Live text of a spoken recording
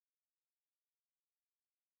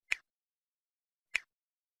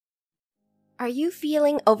Are you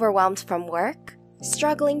feeling overwhelmed from work?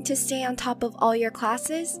 Struggling to stay on top of all your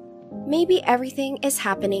classes? Maybe everything is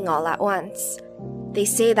happening all at once. They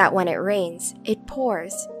say that when it rains, it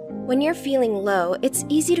pours. When you're feeling low, it's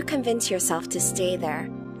easy to convince yourself to stay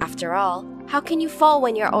there. After all, how can you fall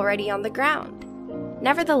when you're already on the ground?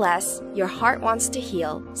 Nevertheless, your heart wants to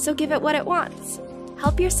heal, so give it what it wants.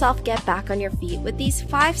 Help yourself get back on your feet with these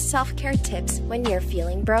 5 self-care tips when you're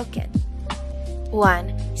feeling broken.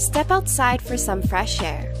 1. Step outside for some fresh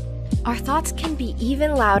air. Our thoughts can be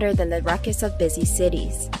even louder than the ruckus of busy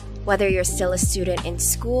cities. Whether you're still a student in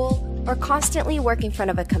school or constantly working in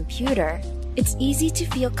front of a computer, it's easy to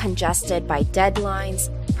feel congested by deadlines,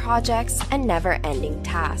 projects, and never-ending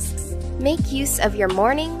tasks. Make use of your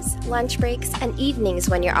mornings, lunch breaks, and evenings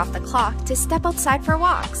when you're off the clock to step outside for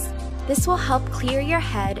walks. This will help clear your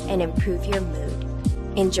head and improve your mood.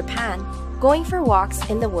 In Japan, going for walks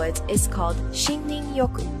in the woods is called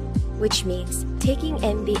shinrin-yoku, which means taking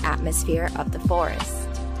in the atmosphere of the forest.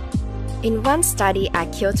 In one study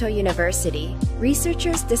at Kyoto University,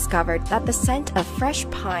 researchers discovered that the scent of fresh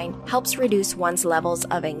pine helps reduce one's levels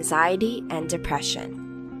of anxiety and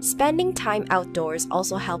depression. Spending time outdoors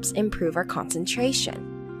also helps improve our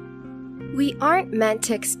concentration. We aren't meant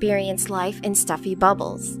to experience life in stuffy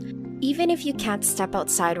bubbles. Even if you can't step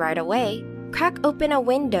outside right away, crack open a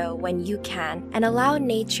window when you can and allow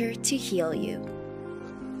nature to heal you.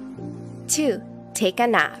 2. Take a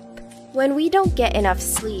nap. When we don't get enough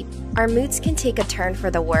sleep, our moods can take a turn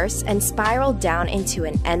for the worse and spiral down into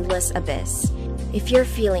an endless abyss. If you're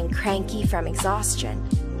feeling cranky from exhaustion,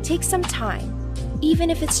 take some time, even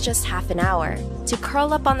if it's just half an hour, to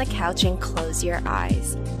curl up on the couch and close your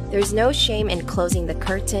eyes. There's no shame in closing the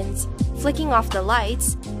curtains, flicking off the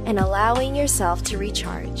lights, and allowing yourself to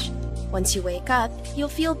recharge. Once you wake up, you'll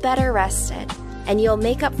feel better rested, and you'll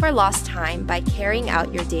make up for lost time by carrying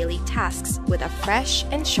out your daily tasks with a fresh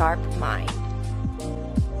and sharp mind.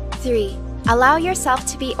 3. Allow yourself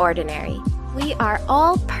to be ordinary. We are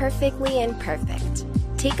all perfectly imperfect.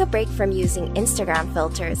 Take a break from using Instagram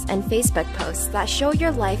filters and Facebook posts that show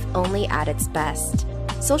your life only at its best.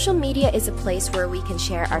 Social media is a place where we can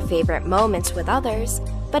share our favorite moments with others,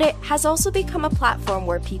 but it has also become a platform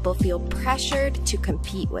where people feel pressured to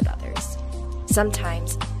compete with others.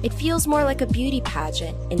 Sometimes, it feels more like a beauty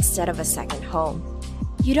pageant instead of a second home.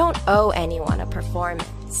 You don't owe anyone a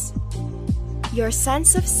performance. Your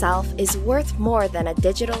sense of self is worth more than a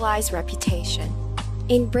digitalized reputation.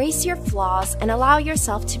 Embrace your flaws and allow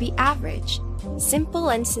yourself to be average. Simple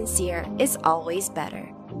and sincere is always better.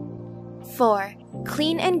 4.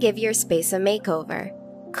 Clean and give your space a makeover.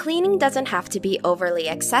 Cleaning doesn't have to be overly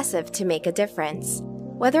excessive to make a difference.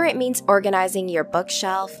 Whether it means organizing your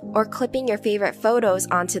bookshelf or clipping your favorite photos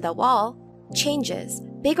onto the wall, changes,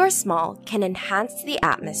 big or small, can enhance the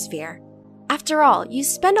atmosphere. After all, you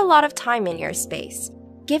spend a lot of time in your space.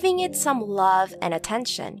 Giving it some love and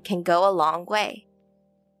attention can go a long way.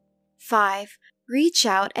 5. Reach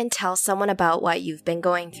out and tell someone about what you've been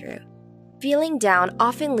going through. Feeling down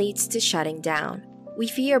often leads to shutting down. We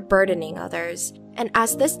fear burdening others, and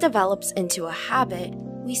as this develops into a habit,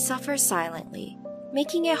 we suffer silently,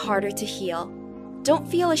 making it harder to heal. Don't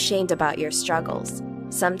feel ashamed about your struggles.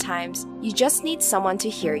 Sometimes, you just need someone to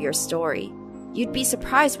hear your story. You'd be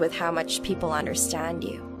surprised with how much people understand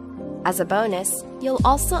you. As a bonus, you'll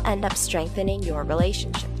also end up strengthening your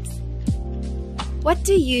relationships. What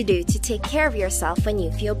do you do to take care of yourself when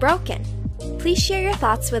you feel broken? Please share your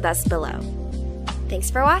thoughts with us below. Thanks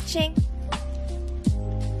for watching!